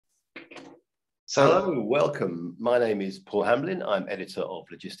Hello, welcome. My name is Paul Hamblin. I'm editor of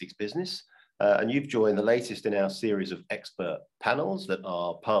Logistics Business, and you've joined the latest in our series of expert panels that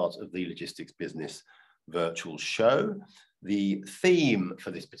are part of the Logistics Business virtual show. The theme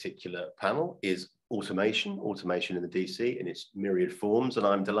for this particular panel is automation in the DC in its myriad forms, and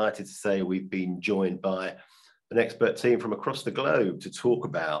I'm delighted to say we've been joined by an expert team from across the globe to talk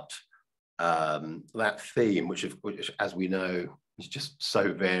about that theme, which, as we know, is just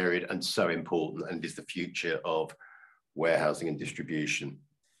so varied and so important and is the future of warehousing and distribution.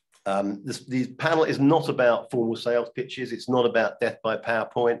 This panel is not about formal sales pitches. It's not about death by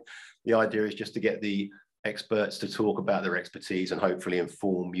PowerPoint. The idea is just to get the experts to talk about their expertise and hopefully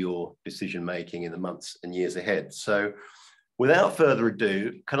inform your decision-making in the months and years ahead. So without further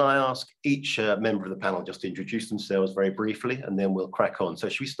ado, can I ask each member of the panel just to introduce themselves very briefly, and then we'll crack on. So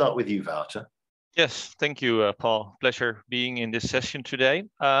should we start with you, Wouter? Yes, thank you, Paul. Pleasure being in this session today.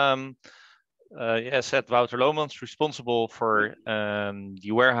 As said, Wouter Loomans, responsible for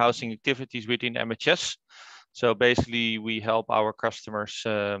the warehousing activities within MHS. So basically, we help our customers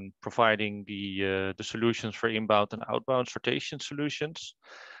providing the solutions for inbound and outbound sortation solutions.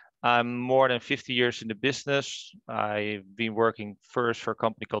 I'm more than 50 years in the business. I've been working first for a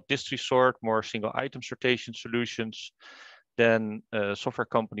company called DistriSort, more single item sortation solutions. Then a software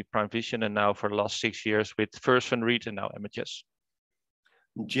company, Prime Vision, and now for the last 6 years with First Fund Read and now MHS.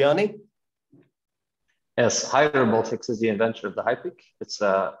 Gianni? Yes, Robotics is the inventor of the HiPick. It's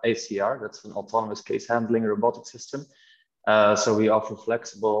a ACR, that's an autonomous case handling robotic system. So we offer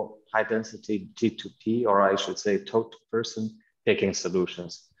flexible, high density G2P, or I should say total person picking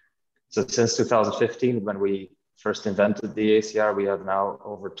solutions. So since 2015, when we first invented the ACR, we have now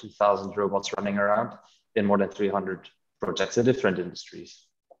over 2,000 robots running around in more than 300 projects in different industries.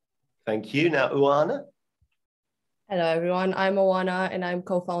 Thank you. Now, Oana. Hello, everyone. I'm Oana, and I'm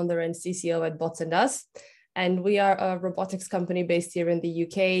co-founder and CCO at BotsandUs. And we are a robotics company based here in the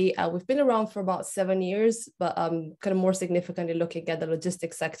UK. We've been around for about 7 years, but kind of more significantly looking at the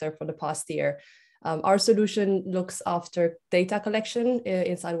logistics sector for the past year. Our solution looks after data collection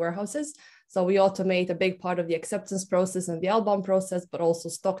inside warehouses. So we automate a big part of the acceptance process and the outbound process, but also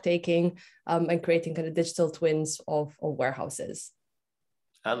stock taking and creating kind of digital twins of warehouses.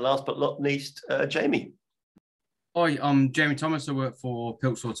 And last but not least, Jamie. Hi, I'm Jamie Thomas. I work for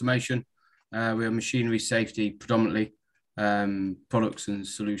Pilz Automation. We're a machinery safety predominantly, products and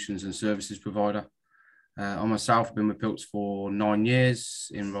solutions and services provider. I myself have been with Pilz for 9 years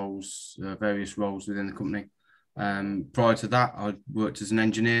in roles, various roles within the company. Prior to that, I worked as an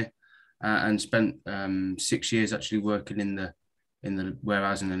engineer and spent 6 years actually working in the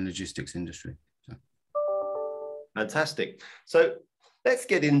warehousing and logistics industry. So. Fantastic. So let's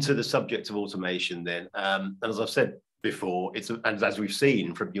get into the subject of automation then. And as I've said before, and as we've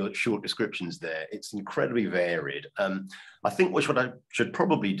seen from your short descriptions there, it's incredibly varied. I think what I should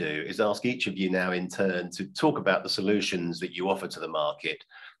probably do is ask each of you now in turn to talk about the solutions that you offer to the market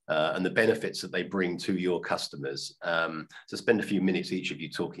and the benefits that they bring to your customers. So spend a few minutes each of you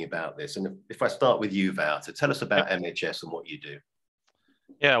talking about this. And if I start with you, Wouter, tell us about MHS and what you do.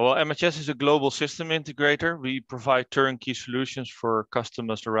 Yeah, well, MHS is a global system integrator. We provide turnkey solutions for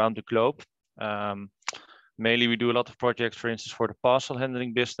customers around the globe. Mainly, we do a lot of projects, for instance, for the parcel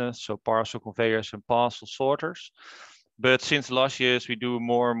handling business, so parcel conveyors and parcel sorters. But since the last years, we do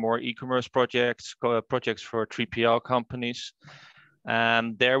more and more e-commerce projects for 3PL companies.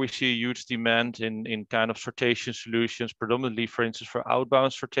 And there we see a huge demand in kind of sortation solutions, predominantly, for instance, for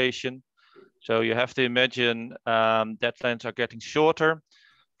outbound sortation. So you have to imagine deadlines are getting shorter.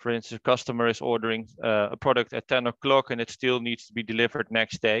 For instance, a customer is ordering a product at 10 o'clock and it still needs to be delivered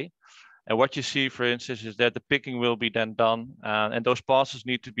next day. And what you see, for instance, is that the picking will be then done and those parcels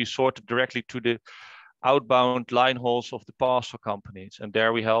need to be sorted directly to the outbound line hauls of the parcel companies. And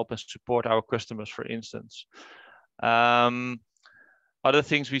there we help and support our customers, for instance. Other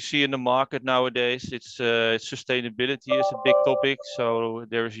things we see in the market nowadays, it's sustainability is a big topic. So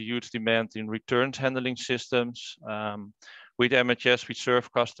there is a huge demand in returns handling systems. With MHS, we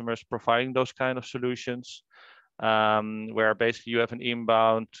serve customers providing those kind of solutions, where basically you have an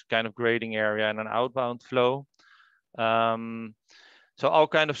inbound kind of grading area and an outbound flow. So all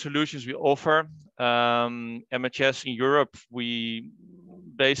kind of solutions we offer. MHS in Europe, we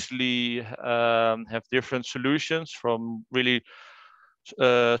basically have different solutions from really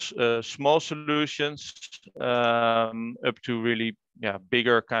small solutions up to really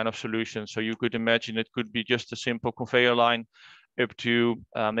bigger kind of solutions. So you could imagine it could be just a simple conveyor line up to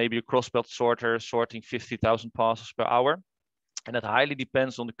maybe a cross-belt sorter sorting 50,000 parcels per hour. And that highly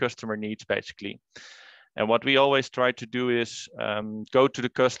depends on the customer needs, basically. And what we always try to do is go to the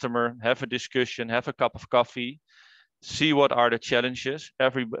customer, have a discussion, have a cup of coffee, see what are the challenges.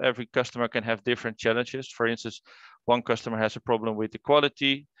 Every customer can have different challenges. For instance, one customer has a problem with the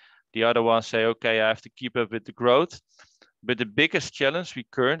quality. The other one say, okay, I have to keep up with the growth. But the biggest challenge we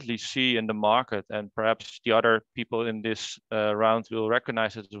currently see in the market, and perhaps the other people in this round will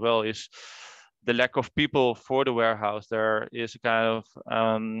recognize it as well, is the lack of people for the warehouse. There is a kind of,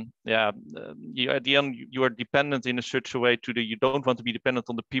 at the end, you are dependent in a such a way you don't want to be dependent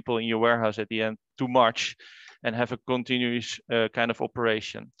on the people in your warehouse at the end too much and have a continuous kind of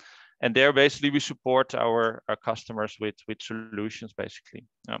operation. And there basically we support our customers with solutions basically.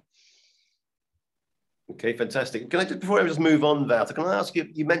 Yeah. Okay, fantastic. Can I just, before I just move on, Wouter, can I ask you,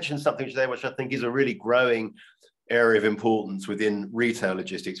 you mentioned something today which I think is a really growing area of importance within retail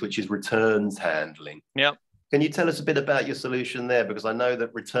logistics, which is returns handling. Yeah. Can you tell us a bit about your solution there? Because I know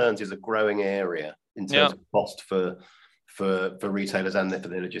that returns is a growing area in terms of cost for retailers and for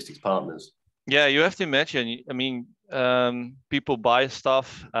their logistics partners. Yeah, you have to imagine, I mean, people buy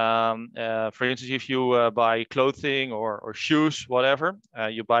stuff. For instance, if you buy clothing or shoes, whatever,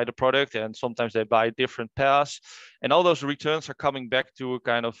 you buy the product and sometimes they buy different pairs. And all those returns are coming back to a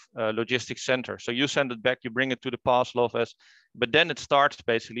kind of logistics center. So you send it back, you bring it to the parcel office, but then it starts,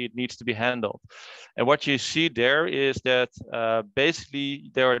 basically, it needs to be handled. And what you see there is that basically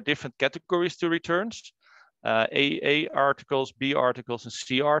there are different categories to returns. A articles, B articles, and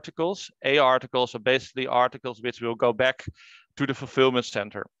C articles. A articles are basically articles which will go back to the fulfillment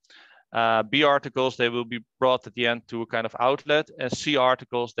center. B articles, they will be brought at the end to a kind of outlet, and C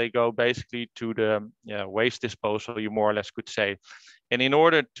articles, they go basically to the waste disposal, you more or less could say. And in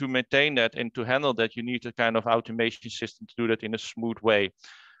order to maintain that and to handle that, you need a kind of automation system to do that in a smooth way.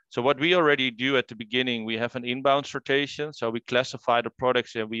 So what we already do at the beginning, we have an inbound sortation. So we classify the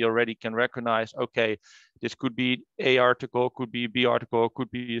products and we already can recognize, okay, this could be A article, could be a B article,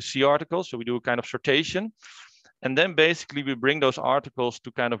 could be a C article. So we do a kind of sortation. And then basically we bring those articles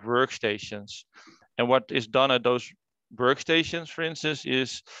to kind of workstations. And what is done at those workstations, for instance,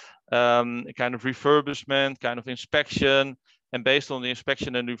 is a kind of refurbishment, kind of inspection. And based on the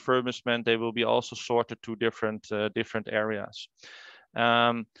inspection and refurbishment, they will be also sorted to different areas.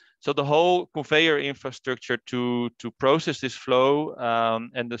 So the whole conveyor infrastructure to process this flow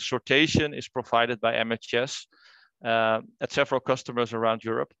and the sortation is provided by MHS at several customers around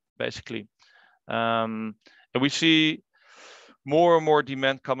Europe, basically. And we see more and more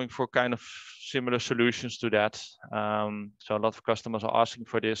demand coming for kind of similar solutions to that. So a lot of customers are asking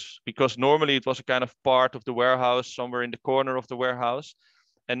for this because normally it was a kind of part of the warehouse, somewhere in the corner of the warehouse.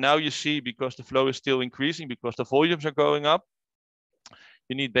 And now you see, because the flow is still increasing, because the volumes are going up,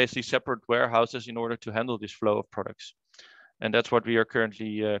 you need basically separate warehouses in order to handle this flow of products. And that's what we are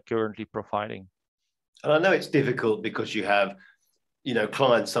currently providing. And I know it's difficult because you have,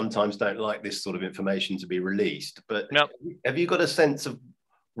 clients sometimes don't like this sort of information to be released, but have you got a sense of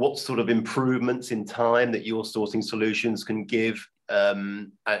what sort of improvements in time that your sourcing solutions can give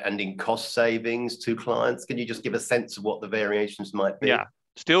and in cost savings to clients? Can you just give a sense of what the variations might be? Yeah.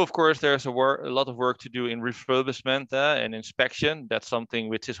 Still, of course, there's a lot of work to do in refurbishment and inspection. That's something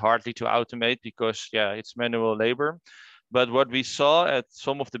which is hardly to automate because, it's manual labor. But what we saw at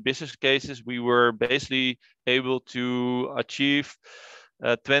some of the business cases, we were basically able to achieve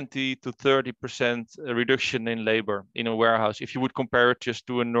 20 to 30% reduction in labor in a warehouse if you would compare it just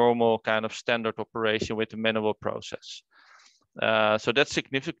to a normal kind of standard operation with a manual process. So that's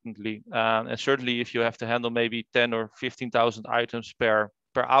significantly, and certainly if you have to handle maybe 10 or 15,000 items per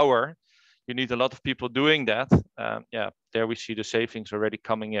hour, you need a lot of people doing that. There we see the savings already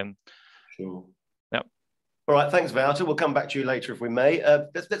coming in. Sure. Yeah. All right, thanks, Wouter. We'll come back to you later if we may.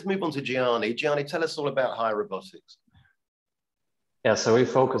 Let's move on to Gianni. Gianni, tell us all about High Robotics. Yeah, so we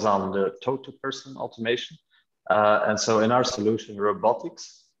focus on the total-person automation. And so in our solution,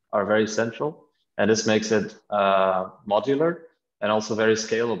 robotics are very central. And this makes it modular and also very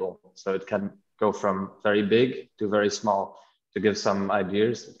scalable. So it can go from very big to very small. To give some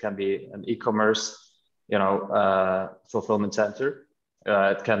ideas, it can be an e-commerce, fulfillment center.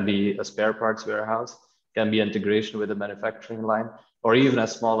 It can be a spare parts warehouse. It can be integration with a manufacturing line, or even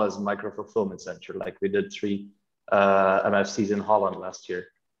as small as a micro fulfillment center, like we did 3 MFCs in Holland last year.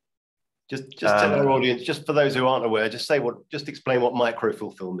 Just tell our audience, just for those who aren't aware, just explain what micro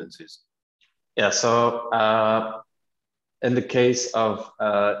fulfillment is. Yeah, so in the case of,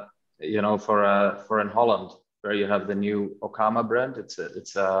 for in Holland, where you have the new Oana brand,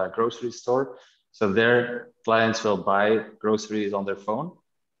 it's a grocery store. So their clients will buy groceries on their phone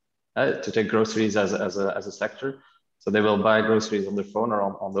to take groceries as a sector. So they will buy groceries on their phone or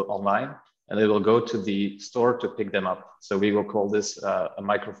online, and they will go to the store to pick them up. So we will call this a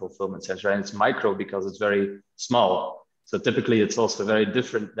micro fulfillment center, and it's micro because it's very small. So typically it's also very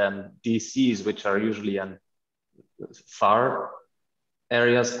different than DCs, which are usually in far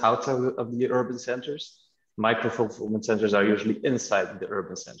areas outside of the urban centers. Micro fulfillment centers are usually inside the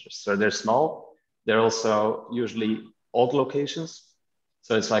urban centers. So they're small. They're also usually old locations.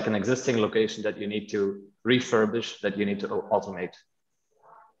 So it's like an existing location that you need to refurbish, that you need to automate.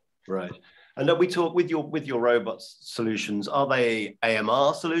 Right. And we talk with your robots solutions, are they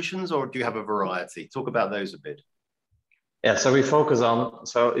AMR solutions or do you have a variety? Talk about those a bit. Yeah, so we focus on,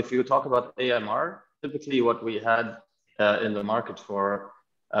 so if you talk about AMR, typically what we had in the market for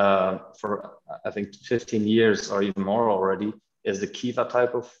I think 15 years or even more already is the Kiva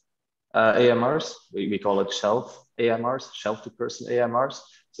type of AMRs. We call it shelf AMRs, shelf to person AMRs.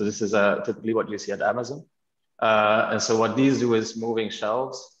 So this is typically what you see at Amazon. And so what these do is moving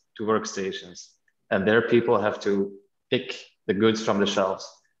shelves to workstations, and there people have to pick the goods from the shelves.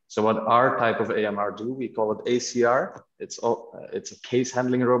 So what our type of AMR do, we call it ACR. It's a case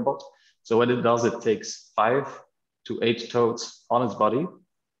handling robot. So what it does, it takes 5 to 8 totes on its body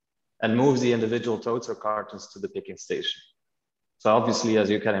and moves the individual totes or cartons to the picking station. So obviously, as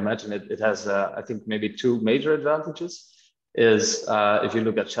you can imagine, it has, I think, maybe 2 major advantages. Is if you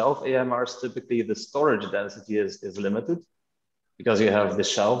look at shelf AMRs, typically the storage density is limited because you have the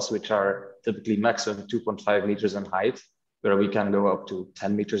shelves, which are typically maximum 2.5 meters in height, where we can go up to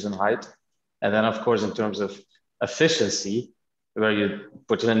 10 meters in height. And then, of course, in terms of efficiency, where you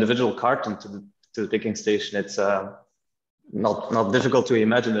put an individual carton to the picking station, it's not difficult to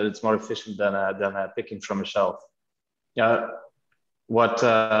imagine that it's more efficient than picking from a shelf. Yeah. What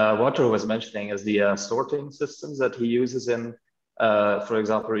Wouter was mentioning is the sorting systems that he uses in, for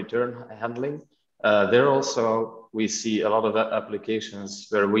example, return handling. There also, we see a lot of applications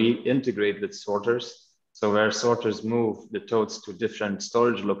where we integrate with sorters. So where sorters move the totes to different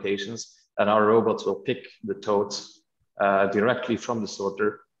storage locations, and our robots will pick the totes directly from the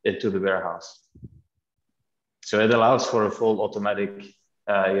sorter into the warehouse. So it allows for a full automatic,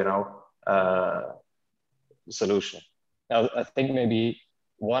 solution. Now, I think maybe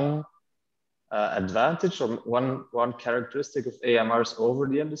one advantage or one characteristic of AMRs over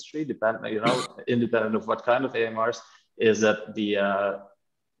the industry, independent of what kind of AMRs, is that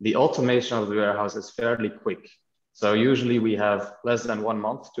the automation of the warehouse is fairly quick. So usually we have less than 1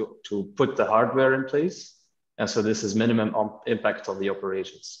 month to put the hardware in place. And so this is minimum impact on the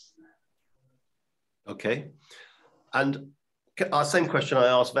operations. Okay. And our same question I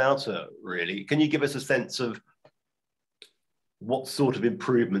asked Wouter, really. Can you give us a sense of what sort of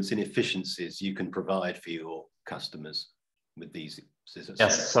improvements in efficiencies you can provide for your customers with these systems?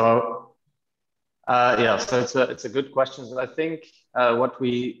 Yes, so so it's a good question. So I think what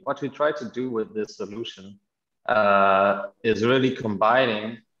we try to do with this solution is really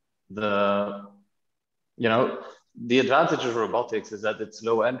combining the advantage of robotics is that it's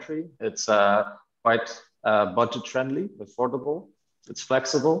low entry, it's quite budget friendly, affordable, it's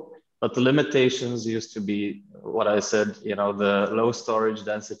flexible. But the limitations used to be what I said, the low storage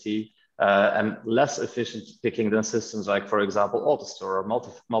density and less efficient picking than systems like, for example, AutoStore or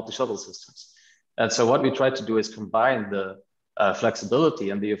multi-shuttle systems. And so what we try to do is combine the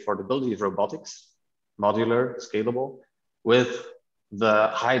flexibility and the affordability of robotics, modular, scalable, with the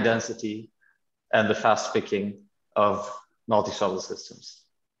high density and the fast picking of multi-shuttle systems,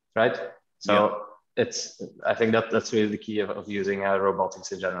 right? So I think that's really the key of using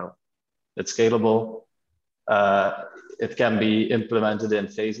robotics in general. It's scalable. It can be implemented in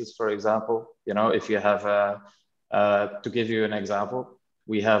phases, for example. If you have, to give you an example,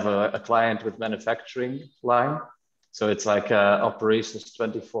 we have a client with manufacturing line. So it's like operations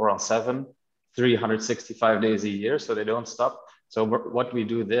 24/7, 365 days a year, so they don't stop. So what we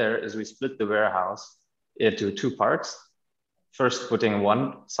do there is we split the warehouse into 2 parts. First, putting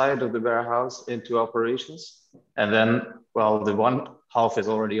one side of the warehouse into operations. And then, the one half is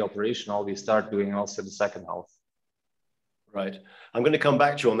already operational, we start doing also the second half. Right. I'm going to come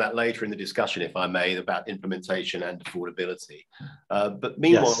back to you on that later in the discussion, if I may, about implementation and affordability. But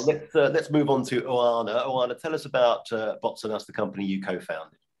meanwhile, let's move on to Oana. Oana, tell us about BotsandUs, the company you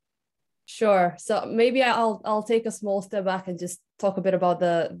co-founded. Sure. So maybe I'll take a small step back and just talk a bit about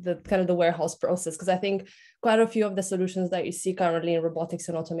the kind of the warehouse process, because I think quite a few of the solutions that you see currently in robotics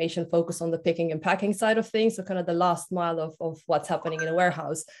and automation focus on the picking and packing side of things, so kind of the last mile of what's happening in a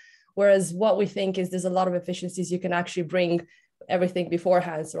warehouse. Whereas what we think is there's a lot of efficiencies you can actually bring everything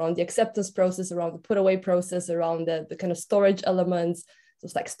beforehand, so around the acceptance process, around the put away process, around the kind of storage elements, so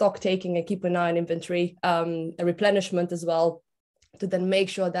it's like stock taking and keep an eye on inventory, and replenishment as well. to then make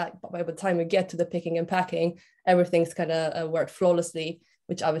sure that by the time we get to the picking and packing, everything's kind of worked flawlessly,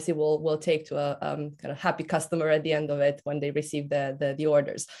 which obviously will take to a kind of happy customer at the end of it when they receive the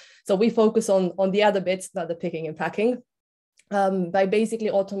orders. So we focus on the other bits, not the picking and packing, by basically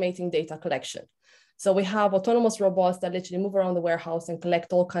automating data collection. So we have autonomous robots that literally move around the warehouse and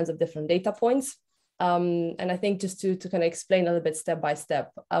collect all kinds of different data points. And I think just to kind of explain a little bit step by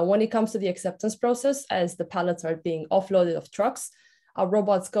step, when it comes to the acceptance process, as the pallets are being offloaded off trucks, our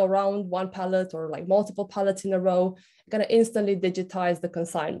robots go around one pallet or like multiple pallets in a row, kind of instantly digitize the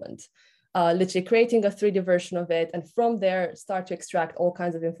consignment, literally creating a 3D version of it. And from there, start to extract all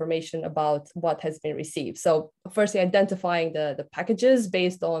kinds of information about what has been received. So firstly, identifying the packages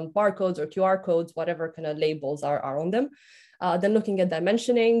based on barcodes or QR codes, whatever kind of labels are on them. Then looking at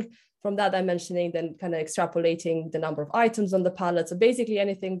dimensioning. From that dimensioning, then kind of extrapolating the number of items on the pallet. So basically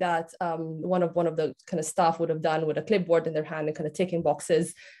anything that one of the kind of staff would have done with a clipboard in their hand and kind of ticking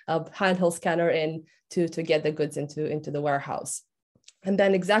boxes, handheld scanner in to get the goods into the warehouse. And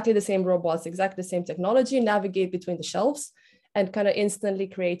then exactly the same robots, exactly the same technology, navigate between the shelves and kind of instantly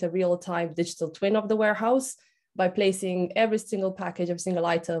create a real-time digital twin of the warehouse by placing every single package, every single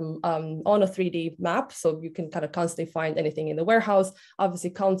item on a 3D map. So you can kind of constantly find anything in the warehouse, obviously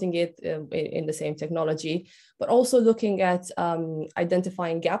counting it in the same technology, but also looking at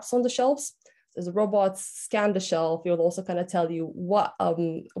identifying gaps on the shelves. As the robots scan the shelf, it will also kind of tell you what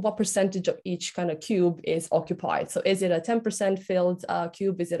percentage of each kind of cube is occupied. So is it a 10% filled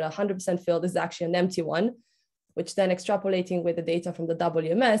cube? Is it 100% filled? Is it actually an empty one? Which then extrapolating with the data from the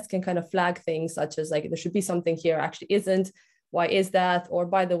WMS can kind of flag things such as like, there should be something here, actually isn't. Why is that? Or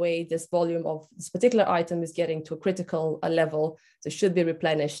by the way, this volume of this particular item is getting to a critical level. So it should be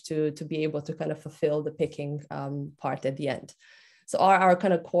replenished to be able to kind of fulfill the picking part at the end. So our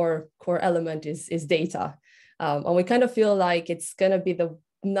kind of core element is data. And we kind of feel like it's going to be the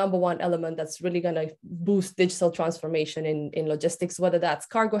number one element that's really going to boost digital transformation in logistics, whether that's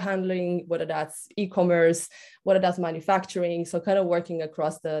cargo handling, whether that's e-commerce, whether that's manufacturing. So kind of working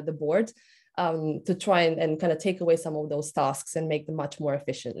across the board to try and kind of take away some of those tasks and make them much more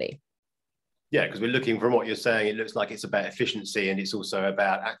efficiently. Yeah, because we're looking from what you're saying, it looks like it's about efficiency and it's also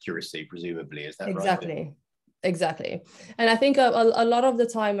about accuracy, presumably. Is that exactly. right? Exactly. And I think a lot of the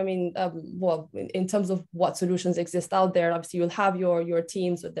time, I mean, well, in terms of what solutions exist out there, obviously you'll have your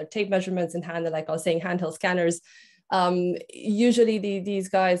teams with their tape measurements in hand, and like I was saying, handheld scanners. Usually these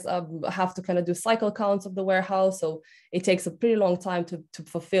guys have to kind of do cycle counts of the warehouse. So it takes a pretty long time to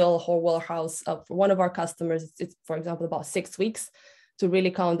fulfill a whole warehouse. For one of our customers, it's, for example, about 6 weeks to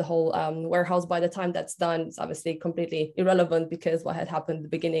really count the whole warehouse. By the time that's done, it's obviously completely irrelevant because what had happened at the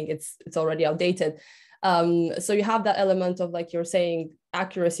beginning, it's already outdated. So you have that element of, like you're saying,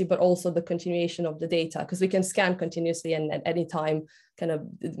 accuracy, but also the continuation of the data, because we can scan continuously and at any time kind of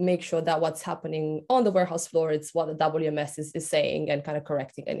make sure that what's happening on the warehouse floor, it's what the WMS is saying and kind of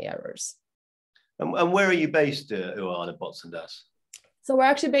correcting any errors. And where are you based, Oana, BotsandUs? So we're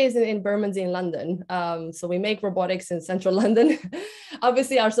actually based in Bermondsey in London. So we make robotics in central London.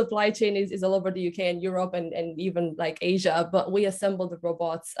 Obviously, our supply chain is all over the UK and Europe and even like Asia, but we assemble the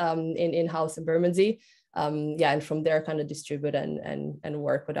robots in-house in Bermondsey. Yeah, and from there kind of distribute and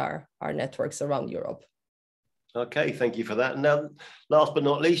work with our networks around Europe. Okay, thank you for that. Now, last but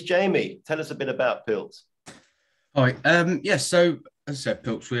not least, Jamie, tell us a bit about Pilz. Hi, yes, so as I said,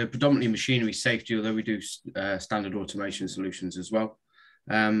 Pilz, we're predominantly machinery safety, although we do standard automation solutions as well.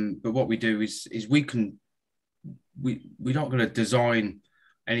 But what we do is we're not going to design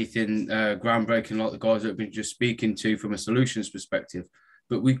anything groundbreaking like the guys that have been just speaking to from a solutions perspective,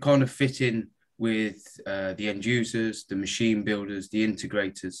 but we kind of fit in with the end users, the machine builders, the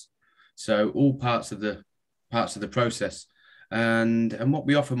integrators. So all parts of the process, and what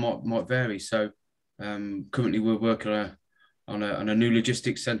we offer might vary. So currently we're working on a new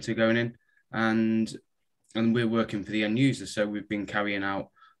logistics center going in, and we're working for the end user. So we've been carrying out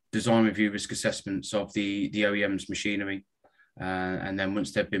design review risk assessments of the OEM's machinery. And then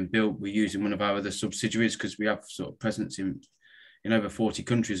once they've been built, we're using one of our other subsidiaries, because we have sort of presence in over 40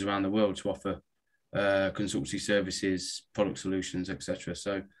 countries around the world, to offer consultancy services, product solutions, etc.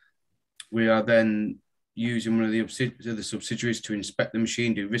 So we are then using one of the subsidiaries to inspect the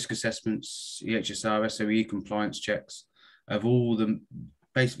machine, do risk assessments, EHSR, SOE compliance checks of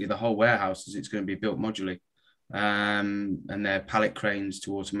basically the whole warehouse, as it's going to be built modularly, and their pallet cranes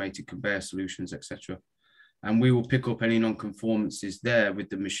to automated conveyor solutions, etc. And we will pick up any non-conformances there with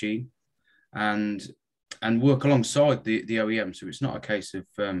the machine and work alongside the OEM. So it's not a case of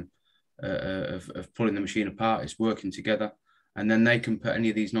pulling the machine apart, it's working together. And then they can put any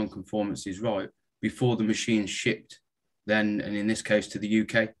of these non-conformances right before the machine's shipped then, and in this case, to the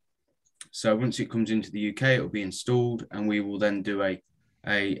UK. So once it comes into the UK, it will be installed, and we will then do a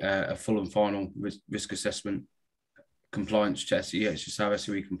full and final risk assessment, compliance checks, EHSR,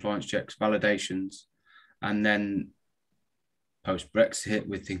 SOE compliance checks, validations, and then post-Brexit,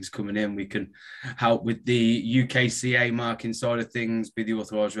 with things coming in, we can help with the UKCA marking side of things, be the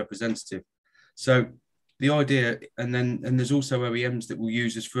authorised representative. So the idea, and there's also OEMs that will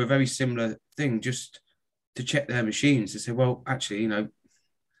use us for a very similar thing, just to check their machines, to say, well, actually, you know,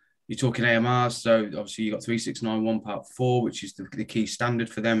 you're talking AMRs, so obviously you got 3691 Part 4, which is the key standard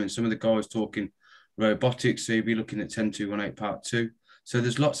for them, and some of the guys talking robotics, so you'll be looking at 10218 Part 2. So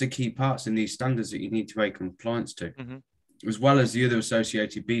there's lots of key parts in these standards that you need to make compliance to, as well as the other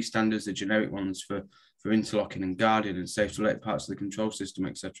associated B standards, the generic ones for interlocking and guarding and safe to let parts of the control system,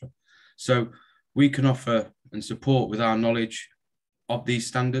 etc. So we can offer and support with our knowledge of these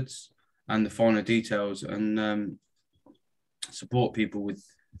standards and the finer details, and support people with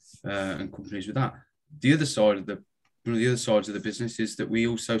and companies with that. The other side of one of the other sides of the business is that we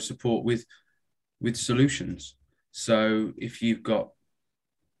also support with solutions. So if you've got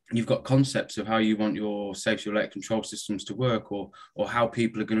concepts of how you want your safety alert control systems to work, or how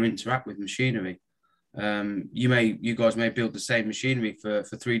people are going to interact with machinery, you guys may build the same machinery for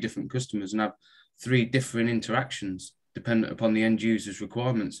 3 different customers and have 3 different interactions dependent upon the end user's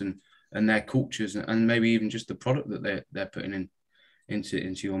requirements and their cultures, and maybe even just the product that they're putting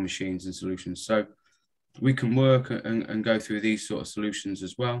into your machines and solutions. So we can work and go through these sort of solutions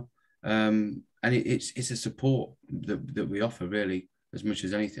as well. And it's a support that we offer, really, as much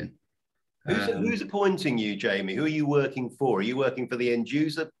as anything. Who's appointing you, Jamie? Who are you working for? Are you working for the end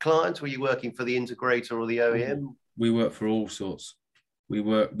user clients, or are you working for the integrator or the OEM? We work for all sorts. We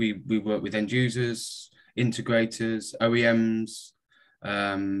work with end users, integrators, OEMs.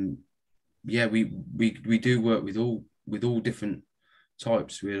 We do work with all different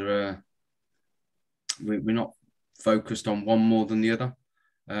types. We're not focused on one more than the other,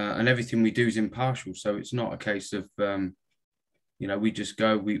 and everything we do is impartial. So it's not a case of we just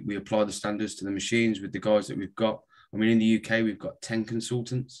go, we apply the standards to the machines with the guys that we've got. I mean, in the UK, we've got 10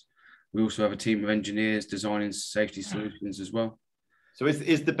 consultants. We also have a team of engineers designing safety solutions as well. So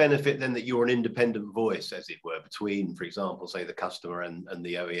is the benefit then that you're an independent voice, as it were, between, for example, say the customer and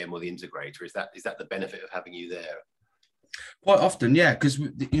the OEM or the integrator? Is that the benefit of having you there? Quite often, yeah, because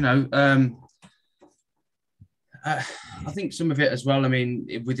I think some of it as well. I mean,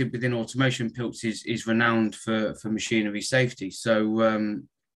 within automation, Pilz is renowned for machinery safety. So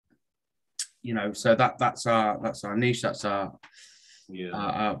so that's our niche. That's our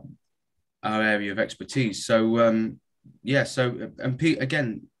area of expertise. So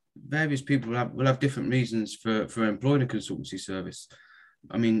again, various people will have different reasons for employing a consultancy service.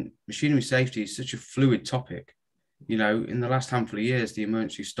 I mean, machinery safety is such a fluid topic. In the last handful of years, the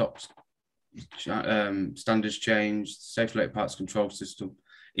emergency stops standards changed, safe related parts control system,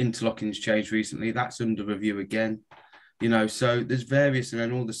 interlocking's changed recently. That's under review again. So there's various, and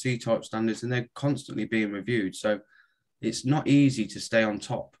then all the C-type standards, and they're constantly being reviewed. So it's not easy to stay on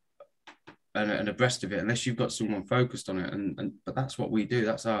top and abreast of it unless you've got someone focused on it. But that's what we do.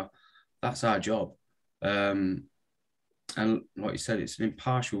 That's our job. And like you said, it's an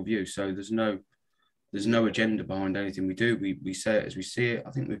impartial view. So there's no agenda behind anything we do. We say it as we see it.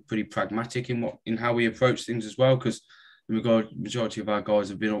 I think we're pretty pragmatic in how we approach things as well, because the majority of our guys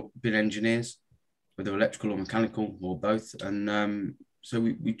have been engineers, whether electrical or mechanical or both. And so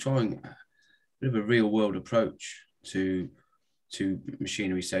we try and a bit of a real world approach to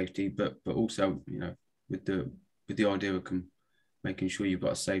machinery safety, but also with the idea of making sure you've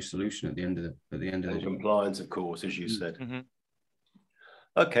got a safe solution at the end of the job. Compliance, of course, as you said.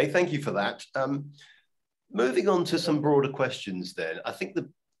 Okay, thank you for that. Moving on to some broader questions then. I think the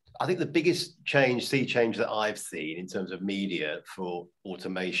biggest sea change that I've seen in terms of media for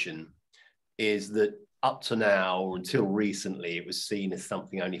automation is that up to now, or until recently, it was seen as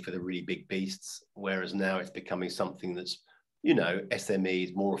something only for the really big beasts, whereas now it's becoming something that's,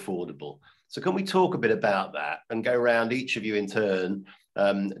 SMEs, more affordable. So can we talk a bit about that and go around each of you in turn?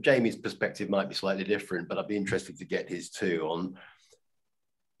 Jamie's perspective might be slightly different, but I'd be interested to get his too on,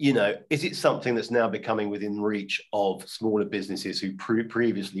 is it something that's now becoming within reach of smaller businesses who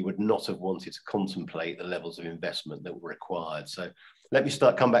previously would not have wanted to contemplate the levels of investment that were required? So let me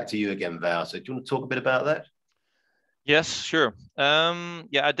come back to you again, Wouter. Do you want to talk a bit about that? Yes, sure. I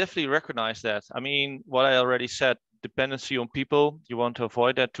definitely recognize that. I mean, what I already said, dependency on people, you want to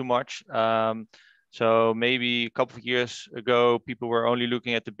avoid that too much. So maybe a couple of years ago, people were only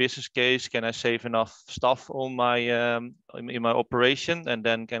looking at the business case. Can I save enough stuff on my in my operation, and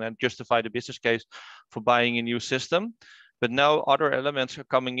then can I justify the business case for buying a new system? But now other elements are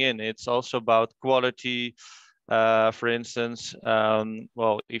coming in. It's also about quality. For instance,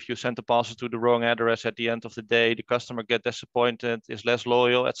 well, if you send the parcel to the wrong address at the end of the day, the customer gets disappointed, is less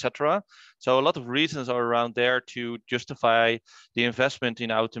loyal, etc. So a lot of reasons are around there to justify the investment in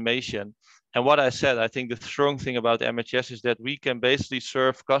automation. And what I said, I think the strong thing about MHS is that we can basically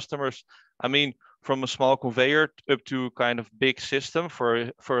serve customers, I mean, from a small conveyor up to kind of big system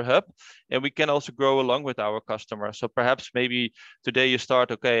for a hub. And we can also grow along with our customers. So perhaps maybe today you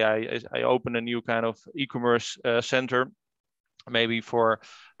start, okay, I open a new kind of e-commerce center, maybe for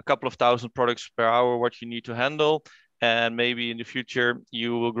a couple of thousand products per hour, what you need to handle. And maybe in the future,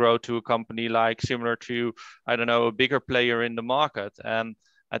 you will grow to a company like similar to, I don't know, a bigger player in the market. And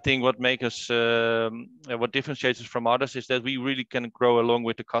I think what makes us, what differentiates us from others is that we really can grow along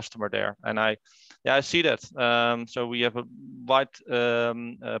with the customer there. And I see that. So we have a wide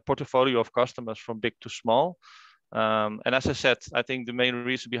portfolio of customers from big to small. And as I said, I think the main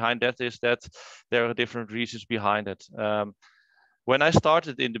reason behind that is that there are different reasons behind it. When I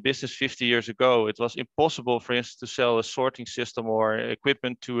started in the business 50 years ago, it was impossible, for instance, to sell a sorting system or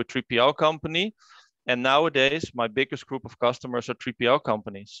equipment to a 3PL company. And nowadays, my biggest group of customers are 3PL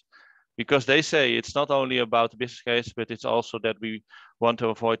companies, because they say it's not only about the business case, but it's also that we want to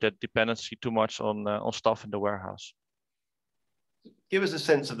avoid that dependency too much on stuff in the warehouse. Give us a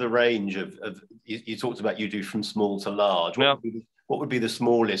sense of the range of you talked about you do from small to large. What would be the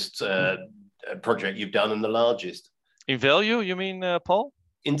smallest project you've done and the largest? In value, you mean, Paul?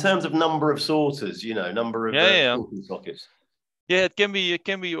 In terms of number of sorters, you know, number of sorting sockets. Yeah, it can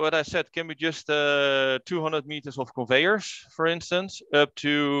be what I said, can be just 200 meters of conveyors, for instance, up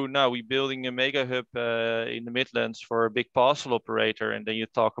to now we're building a mega hub in the Midlands for a big parcel operator. And then you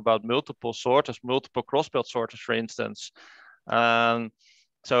talk about multiple sorters, multiple crossbelt sorters, for instance.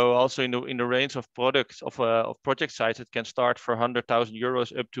 So also in the range of products of project size, it can start for 100,000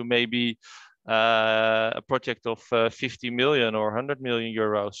 euros up to maybe a project of 50 million or 100 million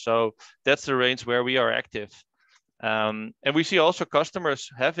euros. So that's the range where we are active. And we see also customers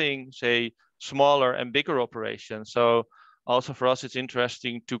having, say, smaller and bigger operations. So also for us, it's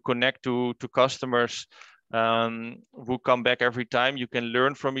interesting to connect to customers who come back every time. You can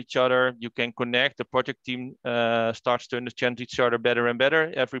learn from each other. You can connect. The project team starts to understand each other better and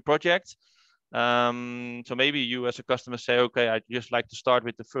better every project. So maybe you as a customer say, okay, I just like to start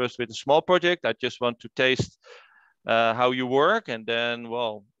with a small project. I just want to taste how you work, and then,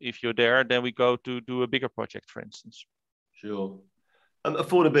 well, if you're there, then we go to do a bigger project, for instance. Sure.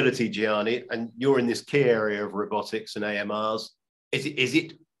 Affordability, Gianni, and you're in this key area of robotics and AMRs. Is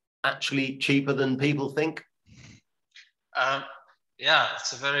it actually cheaper than people think? Yeah,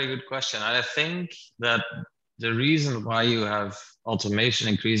 it's a very good question. I think that the reason why you have automation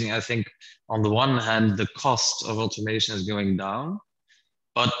increasing, I think on the one hand, the cost of automation is going down,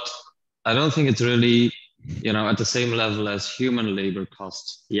 but I don't think it's really, you know, at the same level as human labor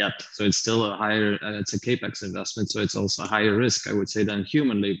costs yet. So it's still a higher, it's a capex investment. So it's also a higher risk, I would say, than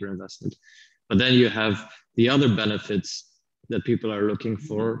human labor investment. But then you have the other benefits that people are looking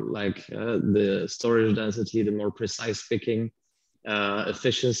for, like the storage density, the more precise picking,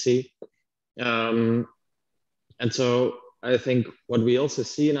 efficiency. And so I think what we also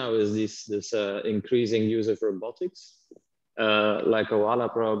see now is this increasing use of robotics. Like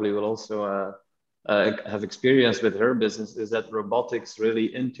Oana probably will also have experience with her business, is that robotics really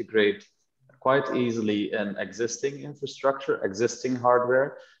integrate quite easily in existing infrastructure, existing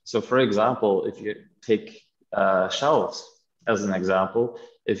hardware. So for example, if you take shelves as an example,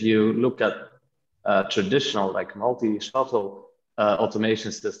 if you look at traditional like multi-shuttle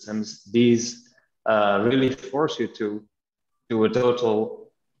automation systems, these really force you to do a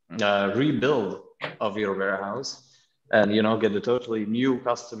total rebuild of your warehouse and, you know, get a totally new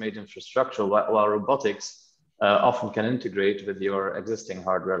custom-made infrastructure, while robotics often can integrate with your existing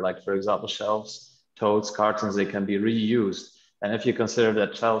hardware, like, for example, shelves, totes, cartons, they can be reused. And if you consider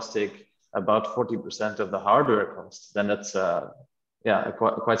that shelves take about 40% of the hardware cost, then that's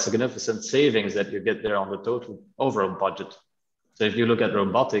quite significant savings that you get there on the total overall budget. So if you look at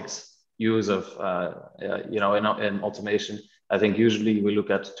robotics use of, in automation, I think usually we look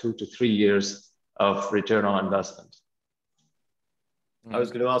at 2 to 3 years of return on investment. I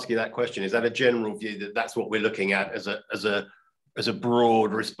was going to ask you that question. Is that a general view that that's what we're looking at as a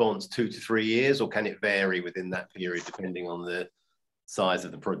broad response, 2 to 3 years, or can it vary within that period depending on the size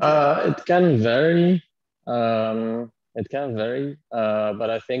of the project? It can vary. But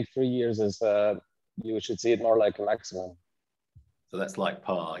I think 3 years is you should see it more like a maximum. So that's like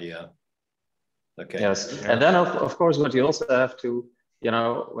par, yeah. Okay. Yes, and then of course, what you also have to,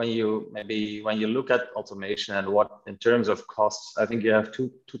 when you look at automation and what in terms of costs, I think you have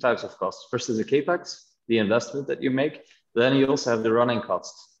two types of costs. First is the capex, the investment that you make. Then you also have the running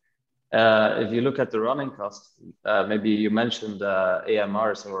costs. If you look at the running costs, maybe you mentioned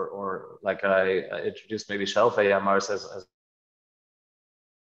AMRs or like I introduced maybe shelf AMRs as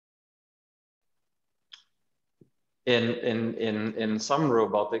in some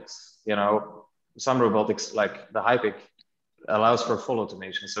robotics, some robotics like the HiPic allows for full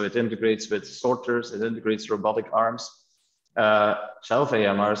automation. So it integrates with sorters, it integrates robotic arms. Shelf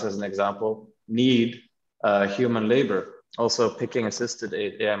AMRs, as an example, need human labor. Also picking assisted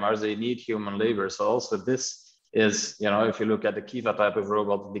AMRs, they need human labor. So also this is, if you look at the Kiva type of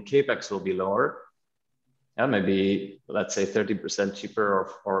robot, the capex will be lower. And maybe, let's say 30% cheaper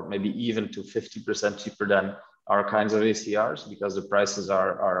or maybe even to 50% cheaper than our kinds of ACRs, because the prices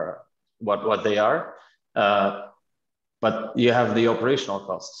are what they are. But you have the operational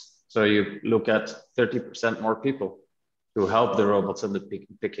costs. So you look at 30% more people to help the robots in the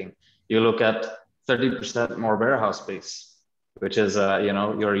picking. You look at 30% more warehouse space, which is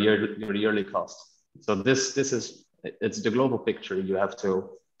your yearly cost. So it's the global picture you have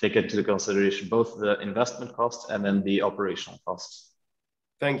to take into consideration, both the investment costs and then the operational costs.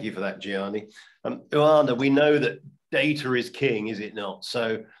 Thank you for that, Gianni. Oana, we know that data is king, is it not?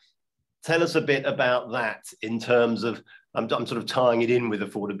 So tell us a bit about that in terms of, I'm sort of tying it in with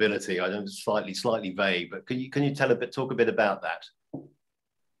affordability. I know it's slightly vague, but can you talk a bit about that?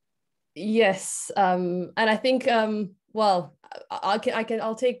 Yes, and I think well, I'll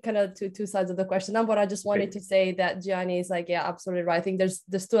take kind of two sides of the question. Number one, I just wanted to say that Gianni is like, yeah, absolutely right. I think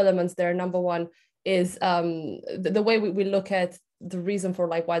there's two elements there. Number one is the way we look at the reason for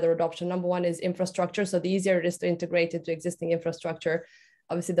like wider adoption. Number one is infrastructure. So the easier it is to integrate into existing infrastructure,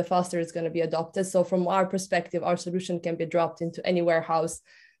 obviously the faster it's going to be adopted. So from our perspective, our solution can be dropped into any warehouse,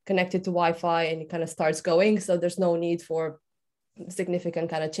 connected to Wi-Fi, and it kind of starts going. So there's no need for significant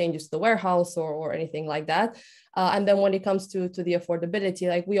kind of changes to the warehouse or anything like that. And then when it comes to the affordability,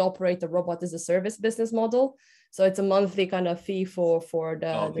 like we operate a robot as a service business model. So it's a monthly kind of fee for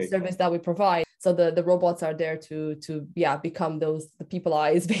the service that we provide. So the robots are there to become the people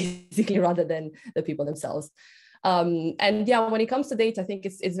eyes basically, rather than the people themselves. And yeah, when it comes to data, I think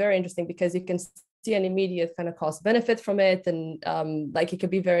it's very interesting because you can see an immediate kind of cost benefit from it, and like it could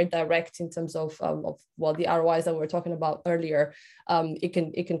be very direct in terms of the ROIs that we were talking about earlier. It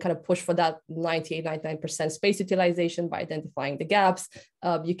can kind of push for that 99% space utilization by identifying the gaps.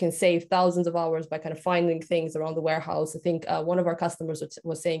 You can save thousands of hours by kind of finding things around the warehouse. I think one of our customers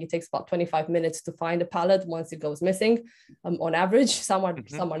was saying it takes about 25 minutes to find a pallet once it goes missing, on average. Some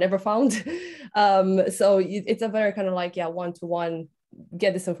are never found. So it's a very kind of like, one-to-one,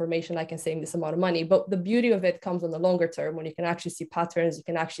 get this information, I can save this amount of money. But the beauty of it comes on the longer term, when you can actually see patterns, you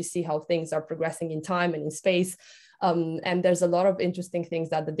can actually see how things are progressing in time and in space. And there's a lot of interesting things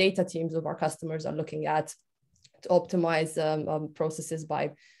that the data teams of our customers are looking at to optimize processes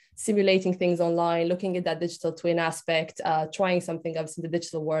by simulating things online, looking at that digital twin aspect, trying something else in the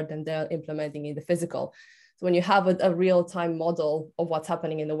digital world, and they're implementing in the physical. So when you have a real-time model of what's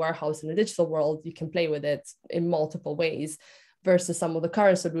happening in the warehouse in the digital world, you can play with it in multiple ways, versus some of the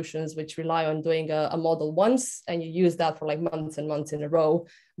current solutions which rely on doing a model once and you use that for like months and months in a row,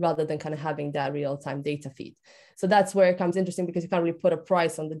 rather than kind of having that real-time data feed. So that's where it becomes interesting, because you can't really put a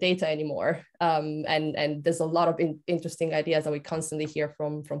price on the data anymore. And there's a lot of interesting ideas that we constantly hear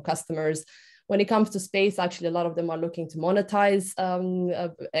from customers. When it comes to space, actually, a lot of them are looking to monetize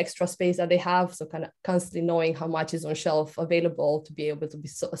extra space that they have. So kind of constantly knowing how much is on shelf available to be able to be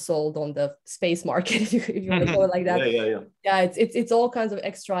sold on the space market, if you want to call it like that. Yeah, it's all kinds of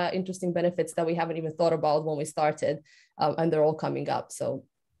extra interesting benefits that we haven't even thought about when we started, and they're all coming up. So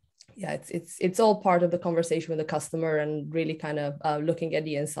yeah, it's all part of the conversation with the customer, and really kind of looking at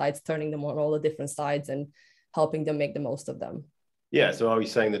the insights, turning them on all the different sides, and helping them make the most of them. Yeah, so are we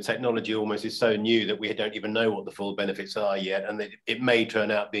saying the technology almost is so new that we don't even know what the full benefits are yet, and that it may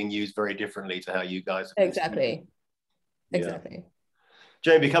turn out being used very differently to how you guys have Exactly.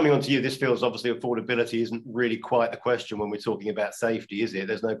 Jamie, coming on to you, this feels obviously affordability isn't really quite a question when we're talking about safety, is it?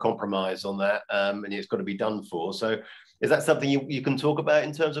 There's no compromise on that, and it's got to be done for. So is that something you can talk about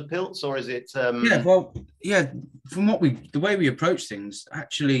in terms of Pilz, or is it? From the way we approach things,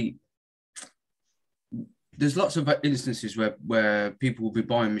 actually, there's lots of instances where people will be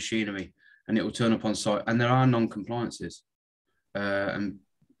buying machinery and it will turn up on site and there are non-compliances. And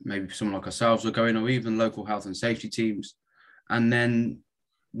maybe someone like ourselves will go in, or even local health and safety teams. And then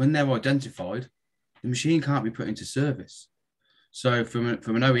when they're identified, the machine can't be put into service. So from an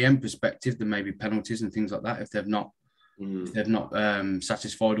OEM perspective, there may be penalties and things like that if they've not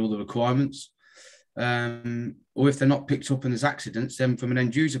satisfied all the requirements, or if they're not picked up and there's accidents. Then from an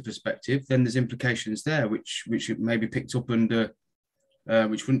end user perspective, then there's implications there, which may be picked up under,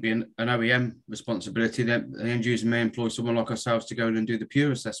 which wouldn't be an OEM responsibility. Then the end user may employ someone like ourselves to go in and do the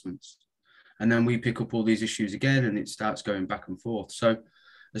pure assessments, and then we pick up all these issues again, and it starts going back and forth. So,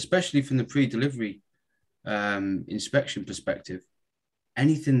 especially from the pre-delivery inspection perspective,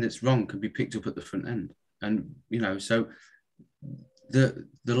 anything that's wrong can be picked up at the front end. And, so the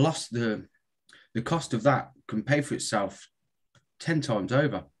cost of that can pay for itself 10 times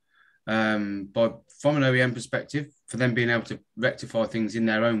over. From an OEM perspective, for them being able to rectify things in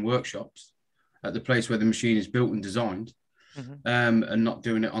their own workshops at the place where the machine is built and designed, and not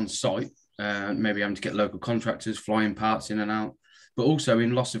doing it on site, maybe having to get local contractors flying parts in and out, but also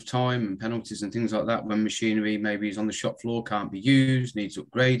in loss of time and penalties and things like that when machinery maybe is on the shop floor, can't be used, needs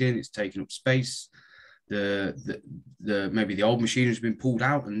upgrading, it's taking up space. Maybe the old machinery has been pulled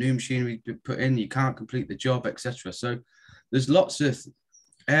out and new machinery been put in, you can't complete the job, etc. So there's lots of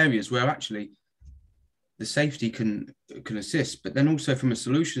areas where actually the safety can assist, but then also from a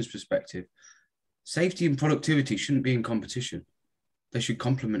solutions perspective, safety and productivity shouldn't be in competition. They should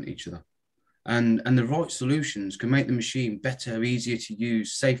complement each other. And the right solutions can make the machine better, easier to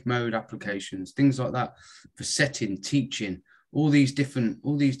use, safe mode applications, things like that for setting, teaching, all these different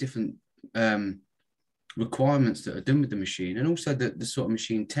requirements that are done with the machine, and also the sort of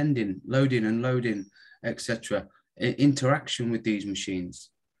machine tending, loading and loading, etc. Interaction with these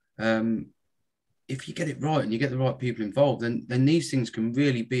machines. If you get it right and you get the right people involved, then these things can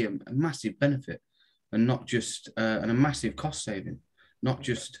really be a massive benefit, and not just and a massive cost saving. Not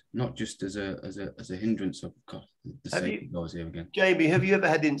just as a hindrance of the safety guys here again. Jamie, have you ever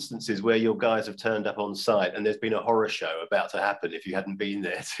had instances where your guys have turned up on site and there's been a horror show about to happen if you hadn't been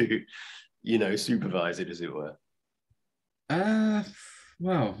there to, supervise it, as it were?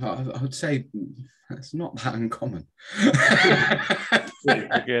 Well, I would say it's not that uncommon.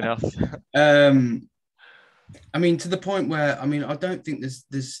 Good enough. I mean, to the point where, I don't think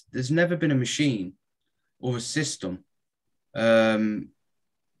there's never been a machine or a system,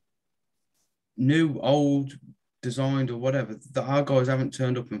 new, old, designed or whatever, that our guys haven't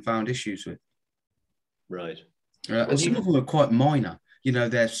turned up and found issues with. Right. And some of them are quite minor.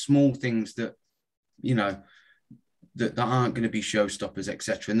 They're small things that, that aren't going to be showstoppers,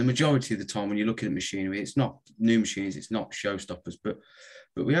 etc. And the majority of the time when you're looking at machinery, it's not new machines, it's not showstoppers, but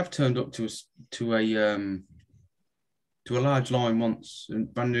we have turned up to a large line once, a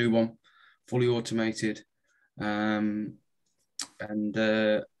brand new one, fully automated, and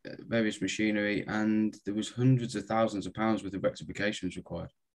various machinery, and there was hundreds of thousands of pounds worth of rectifications required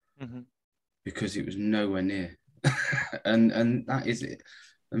because it was nowhere near. and that is it.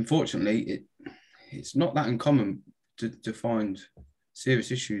 Unfortunately, it's not that uncommon to find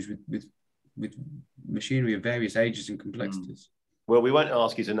serious issues with machinery of various ages and complexities. Well, we won't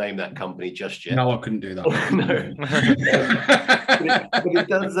ask you to name that company just yet. No, I couldn't do that.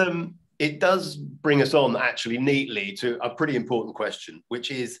 But it does bring us on actually neatly to a pretty important question, which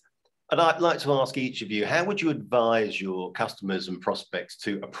is, and I'd like to ask each of you, how would you advise your customers and prospects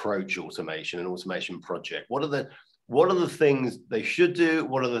to approach automation and automation project? What are the things they should do?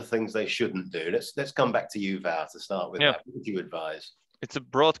 What are the things they shouldn't do? Let's come back to you, Val, to start with. That. What would you advise? It's a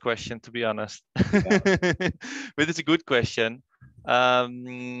broad question, to be honest, but it's a good question.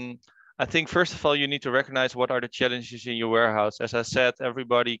 I think first of all, you need to recognize what are the challenges in your warehouse. As I said,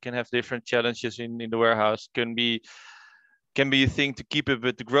 everybody can have different challenges in the warehouse. Can be a thing to keep it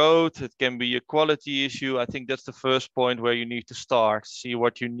with the growth. It can be a quality issue. I think that's the first point where you need to start. See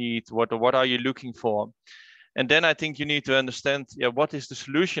what you need. What are you looking for? And then I think you need to understand, what is the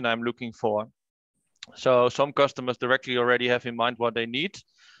solution I'm looking for? So some customers directly already have in mind what they need.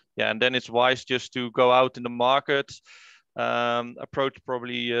 And then it's wise just to go out in the market, approach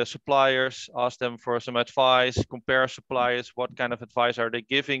probably suppliers, ask them for some advice, compare suppliers, what kind of advice are they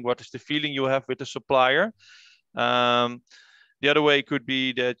giving, what is the feeling you have with the supplier. The other way could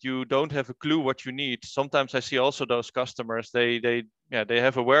be that you don't have a clue what you need. Sometimes I see also those customers, they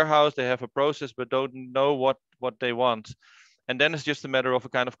have a warehouse, they have a process, but don't know what they want. And then it's just a matter of a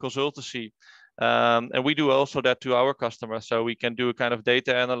kind of consultancy. And we do also that to our customers. So we can do a kind of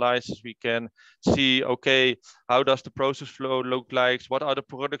data analysis. We can see, okay, how does the process flow look like? What are the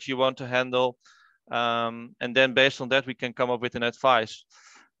products you want to handle? And then based on that, we can come up with an advice.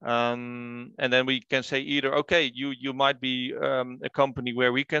 And then we can say either, okay, you might be a company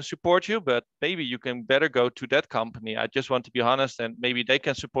where we can support you, but maybe you can better go to that company. I just want to be honest, and maybe they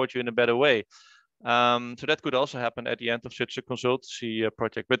can support you in a better way. So that could also happen at the end of such a consultancy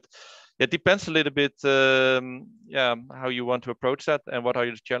project. But it depends a little bit, how you want to approach that and what are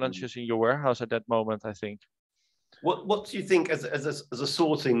your challenges in your warehouse at that moment, I think. What do you think, as a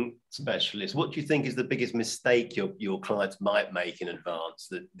sorting specialist, what do you think is the biggest mistake your clients might make in advance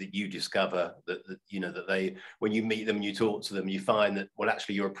that you discover that they, when you meet them and you talk to them, you find that, well,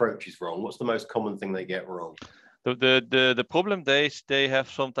 actually your approach is wrong? What's the most common thing they get wrong? The problem they have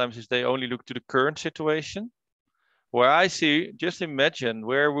sometimes is they only look to the current situation. Where I see, just imagine,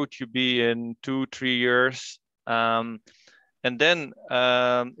 where would you be in 2-3 years? And then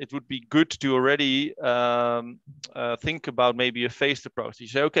it would be good to already think about maybe a phased approach. You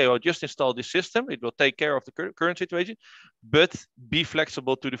say, okay, I'll just install this system. It will take care of the current situation, but be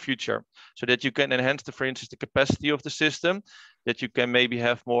flexible to the future so that you can enhance, for instance, the capacity of the system, that you can maybe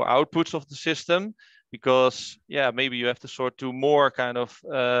have more outputs of the system, because maybe you have to sort to more kind of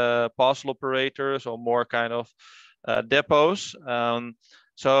parcel operators or more kind of depots.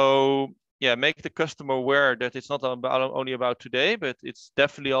 Make the customer aware that it's not only about today, but it's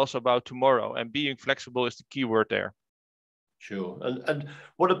definitely also about tomorrow. And being flexible is the key word there. Sure. And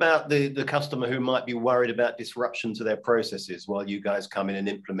what about the customer who might be worried about disruption to their processes while you guys come in and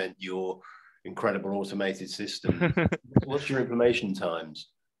implement your incredible automated system? What's your implementation times?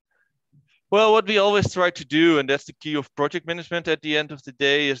 Well, what we always try to do, and that's the key of project management at the end of the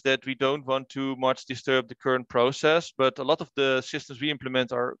day, is that we don't want to much disturb the current process. But a lot of the systems we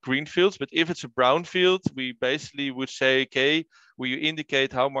implement are greenfields. But if it's a brownfield, we basically would say, okay, we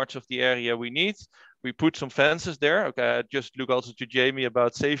indicate how much of the area we need. We put some fences there. Okay, I just look also to Jamie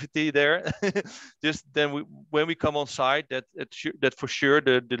about safety there. Just then, when we come on site, that for sure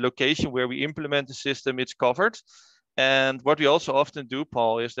the location where we implement the system, it's covered. And what we also often do,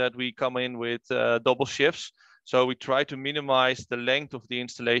 Paul, is that we come in with double shifts. So we try to minimize the length of the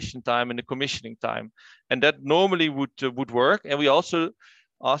installation time and the commissioning time. And that normally would work. And we also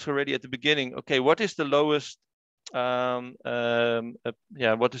ask already at the beginning, okay, what is the lowest, what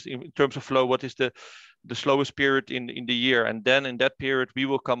is, in terms of flow, what is the slowest period in the year? And then in that period, we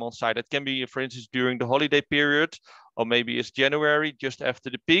will come on site. It can be, for instance, during the holiday period, or maybe it's January, just after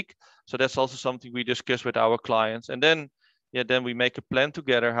the peak. So that's also something we discuss with our clients. And then we make a plan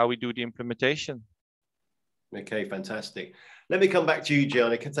together how we do the implementation. Okay, fantastic. Let me come back to you,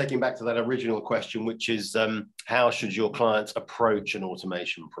 Gianni, taking back to that original question, which is how should your clients approach an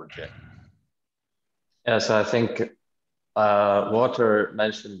automation project? Yeah, so I think Wouter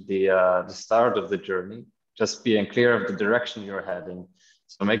mentioned the start of the journey, just being clear of the direction you're heading.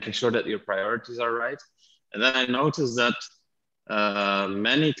 So making sure that your priorities are right. And then I noticed that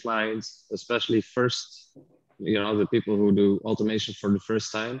many clients, especially the people who do automation for the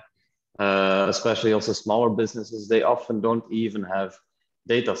first time, especially also smaller businesses, they often don't even have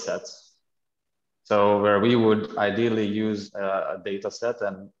data sets. So where we would ideally use a data set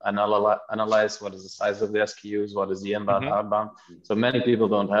and analyze what is the size of the SKUs, what is the inbound, outbound. So many people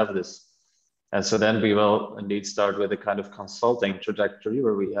don't have this. And so then we will indeed start with a kind of consulting trajectory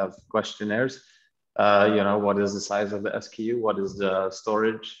where we have questionnaires. What is the size of the SKU? What is the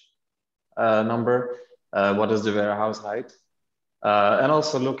storage number? What is the warehouse height? And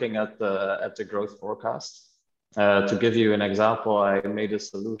also looking at the growth forecast. To give you an example, I made a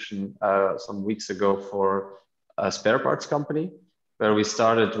solution some weeks ago for a spare parts company where we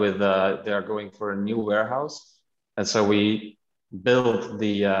started with they are going for a new warehouse, and so we built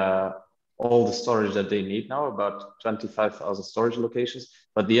all the storage that they need now, about 25,000 storage locations.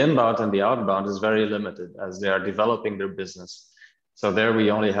 But the inbound and the outbound is very limited as they are developing their business. So there we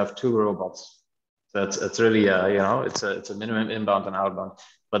only have 2 robots. So it's really it's a minimum inbound and outbound.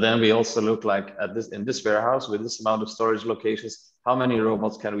 But then we also look like in this warehouse with this amount of storage locations, how many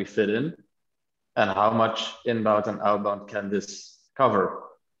robots can we fit in, and how much inbound and outbound can this cover?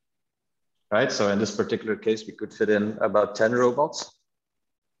 Right. So in this particular case, we could fit in about 10 robots.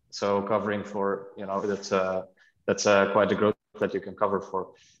 So covering for, that's quite a growth that you can cover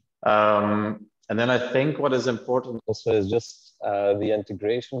for. And then I think what is important also is just the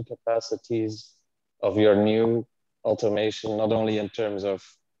integration capacities of your new automation, not only in terms of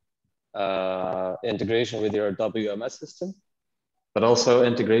integration with your WMS system, but also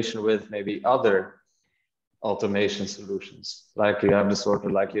integration with maybe other automation solutions. Like you have the sorter,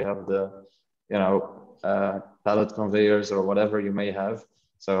 like you have the, pallet conveyors or whatever you may have.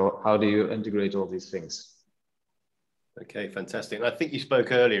 So how do you integrate all these things? Okay, fantastic. And I think you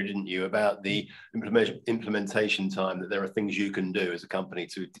spoke earlier, didn't you, about the implementation time, that there are things you can do as a company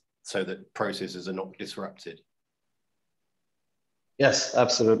so that processes are not disrupted. Yes,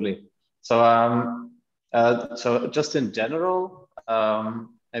 absolutely. So, so just in general,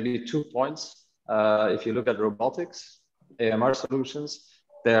 maybe 2 points. if you look at robotics, AMR solutions,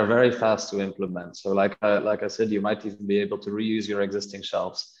 they are very fast to implement. So like I said, you might even be able to reuse your existing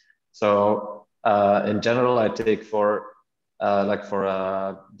shelves. So in general, I take for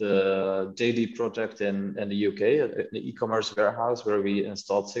the JD project in the UK, an e-commerce warehouse where we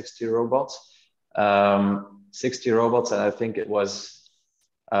installed 60 robots. 60 robots, and I think it was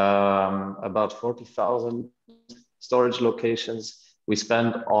about 40,000 storage locations. We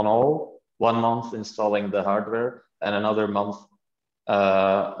spent on all 1 month installing the hardware and another month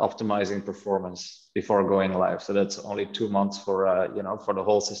optimizing performance before going live. So that's only 2 months for for the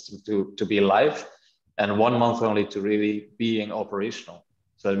whole system to be live, and 1 month only to really being operational.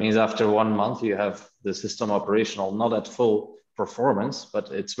 So it means after 1 month you have the system operational, not at full performance, but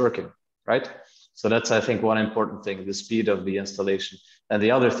it's working, right? So that's, I think, one important thing, the speed of the installation. And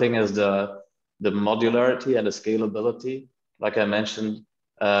the other thing is the modularity and the scalability. Like I mentioned,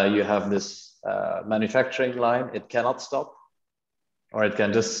 you have this manufacturing line, it cannot stop, or it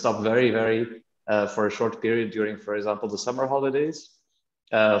can just stop very for a short period during, for example, the summer holidays.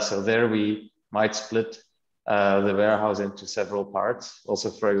 So there we might split the warehouse into several parts. Also,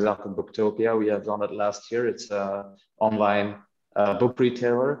 for example, Booktopia, we have done it last year. It's an online book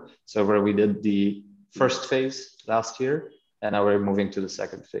retailer. So where we did the first phase last year, and now we're moving to the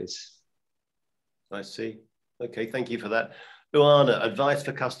second phase. I see. Okay, thank you for that. Oana, advice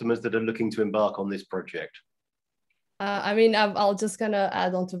for customers that are looking to embark on this project. I mean, I'll just kind of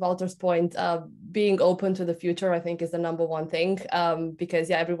add on to Wouter's point. Being open to the future, I think, is the #1 thing, because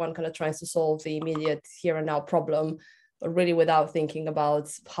yeah, everyone kind of tries to solve the immediate here and now problem, but really without thinking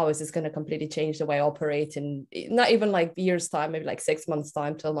about how is this going to completely change the way I operate in not even like years time, maybe like 6 months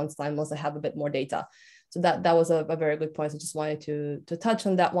time, 12 months time, once I have a bit more data. So that was a very good point. I just wanted to touch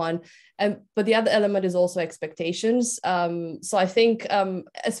on that one. But the other element is also expectations. So I think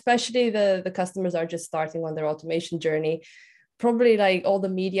especially the customers are just starting on their automation journey, probably like all the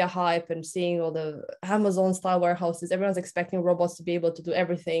media hype and seeing all the Amazon style warehouses, everyone's expecting robots to be able to do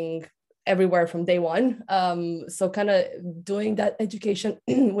everything everywhere from day one. So kind of doing that education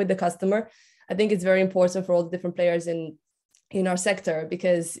with the customer, I think it's very important for all the different players in our sector,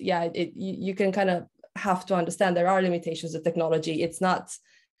 because yeah, you can kind of have to understand there are limitations of technology. It's not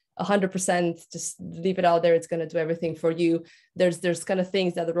 100% just leave it out there, it's going to do everything for you. There's kind of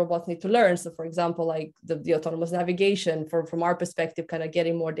things that the robots need to learn. So for example, like the autonomous navigation, from our perspective, kind of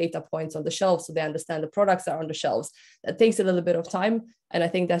getting more data points on the shelves so they understand the products that are on the shelves. That takes a little bit of time, and I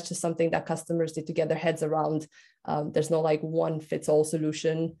think that's just something that customers need to get their heads around. There's no like one fits all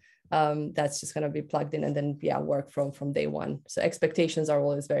solution. That's just going to be plugged in and then work from day one. So expectations are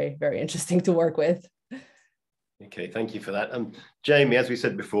always very, very interesting to work with. Okay, thank you for that. Jamie, as we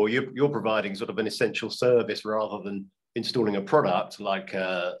said before, you're providing sort of an essential service rather than installing a product like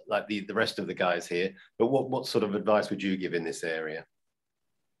the rest of the guys here. But what sort of advice would you give in this area?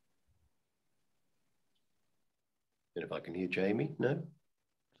 And if I can hear Jamie, no?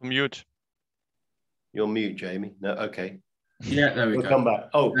 Mute. You're mute, Jamie. No, okay. Yeah, there we go. Come back.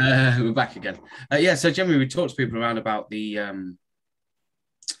 Oh, we're back again. Yeah, so generally we talk to people around about the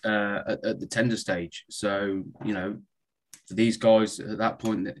at the tender stage. So for these guys at that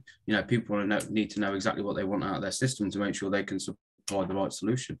point, that people need to know exactly what they want out of their system to make sure they can supply the right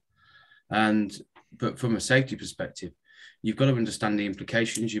solution. But from a safety perspective, you've got to understand the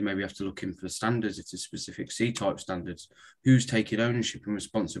implications. You maybe have to look in for standards, if there's specific C-type standards. Who's taking ownership and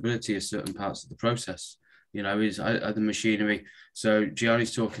responsibility of certain parts of the process? Is the machinery. So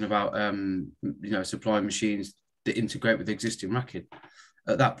Gianni's talking about supplying machines that integrate with existing racking.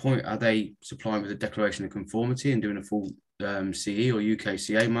 At that point, are they supplying with a declaration of conformity and doing a full CE or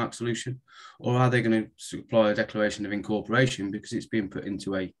UKCA mark solution, or are they going to supply a declaration of incorporation because it's being put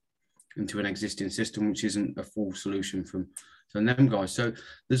into an existing system which isn't a full solution from them guys? So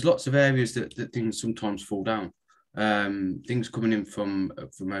there's lots of areas that things sometimes fall down. Things coming in from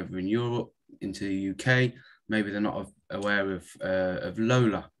over in Europe into the UK, maybe they're not aware of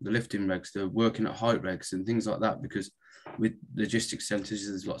LOLA, the lifting regs, they're working at height regs and things like that, because with logistics centres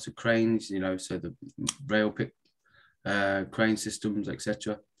there's lots of cranes, so the rail pick crane systems,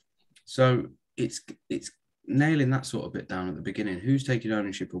 etc. So it's nailing that sort of bit down at the beginning. Who's taking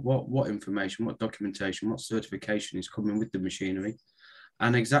ownership of what information, what documentation, what certification is coming with the machinery,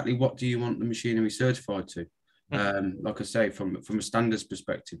 and exactly what do you want the machinery certified to? Like I say, from a standards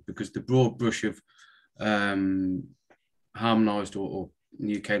perspective, because the broad brush of harmonised or in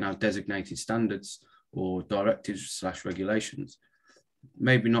the UK now designated standards or directives / regulations,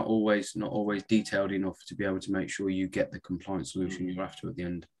 maybe not always detailed enough to be able to make sure you get the compliant solution you're after at the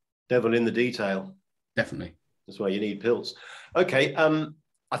end. Devil in the detail. Definitely. That's why you need Pilz. Okay,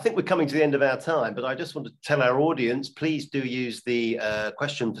 I think we're coming to the end of our time, but I just want to tell our audience, please do use the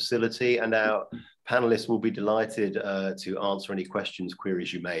question facility, and our panelists will be delighted to answer any questions,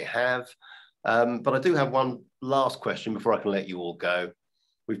 queries you may have. But I do have one last question before I can let you all go.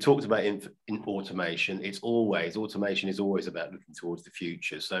 We've talked about in automation. Automation is always about looking towards the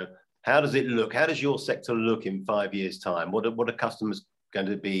future. So how does it look? How does your sector look in 5 years' time? What are customers going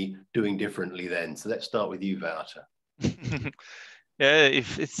to be doing differently then? So let's start with you, Wouter. Yeah,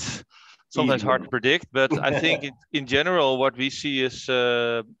 if it's sometimes hard to predict, but I think in general, what we see is,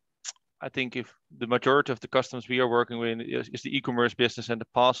 I think if the majority of the customers we are working with is the e-commerce business and the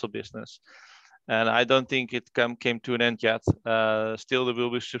parcel business. And I don't think it came to an end yet. Still, there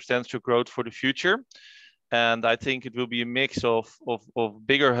will be substantial growth for the future. And I think it will be a mix of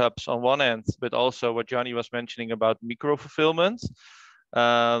bigger hubs on one end, but also what Gianni was mentioning about micro-fulfillment.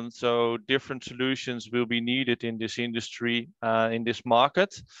 So different solutions will be needed in this industry, in this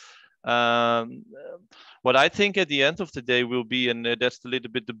market. What I think at the end of the day will be, and that's a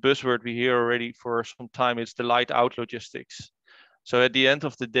little bit the buzzword we hear already for some time, it's the light out logistics. So at the end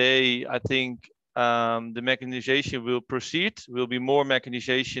of the day, I think the mechanization will proceed. Will be more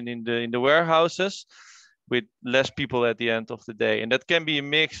mechanization in the warehouses, with less people at the end of the day. And that can be a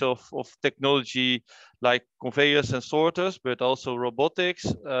mix of technology like conveyors and sorters, but also robotics,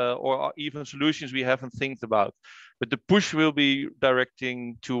 or even solutions we haven't think about. But the push will be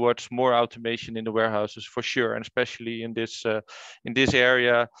directing towards more automation in the warehouses for sure, and especially in this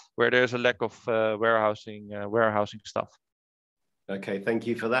area where there's a lack of warehousing stuff. Okay, thank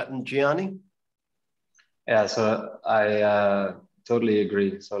you for that. And Gianni? Yeah, so I totally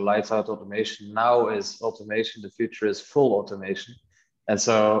agree. So lights out automation now is automation, the future is full automation. And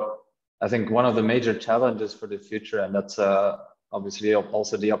so I think one of the major challenges for the future, and that's obviously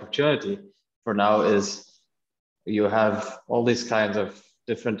also the opportunity for now, is you have all these kinds of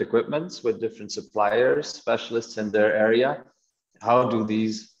different equipments with different suppliers, specialists in their area. How do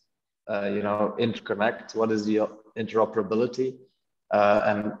these interconnect? What is the interoperability?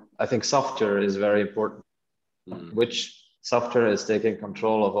 And I think software is very important. Which software is taking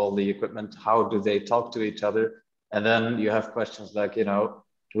control of all the equipment? How do they talk to each other? And then you have questions like,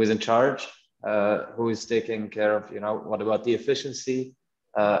 who is in charge? Who is taking care of, what about the efficiency,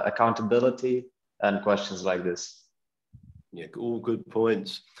 accountability, and questions like this? Yeah, all good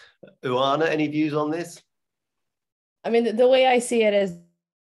points. Oana, any views on this? I mean, the way I see it is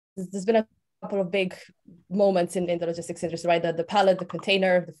there's been a couple of big moments in the logistics industry, right? The pallet, the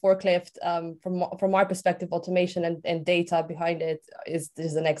container, the forklift. From our perspective, automation and data behind it is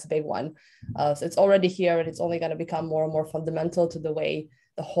the next big one. So it's already here, and it's only going to become more and more fundamental to the way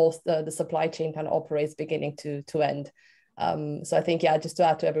the supply chain kind of operates, beginning to end. So I think, yeah, just to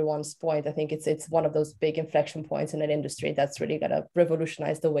add to everyone's point, I think it's one of those big inflection points in an industry that's really going to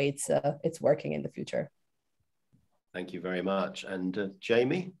revolutionize the way it's working in the future. Thank you very much. And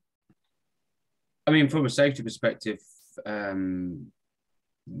Jamie? I mean, from a safety perspective, my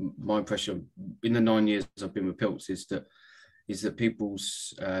impression in the 9 years I've been with Pilz is that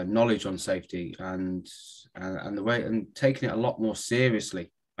people's knowledge on safety and the way, and taking it a lot more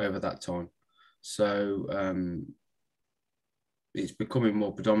seriously over that time. So it's becoming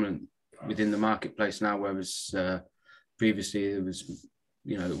more predominant within the marketplace now, whereas previously it was,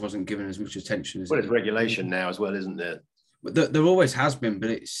 it wasn't given as much attention as. Well, it's regulation now as well, isn't there? But there always has been, but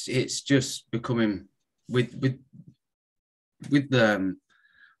it's just becoming with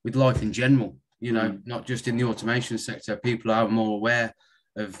life in general, not just in the automation sector. People are more aware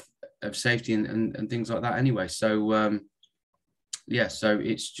of safety and things like that anyway. So yeah, so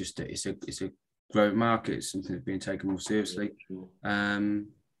it's a growing market. It's something that's being taken more seriously. And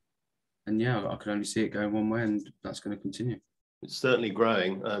yeah, I can only see it going one way, and that's going to continue. It's certainly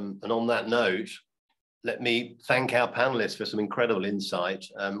growing. And on that note, let me thank our panelists for some incredible insight.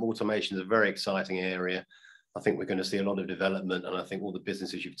 Automation is a very exciting area. I think we're going to see a lot of development, and I think all the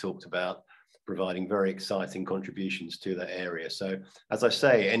businesses you've talked about providing very exciting contributions to that area. So as I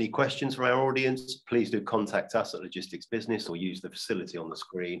say, any questions from our audience, please do contact us at Logistics Business or use the facility on the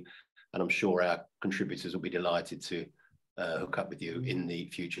screen. And I'm sure our contributors will be delighted to hook up with you in the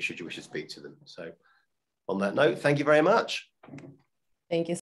future should you wish to speak to them. So on that note, thank you very much. Thank you.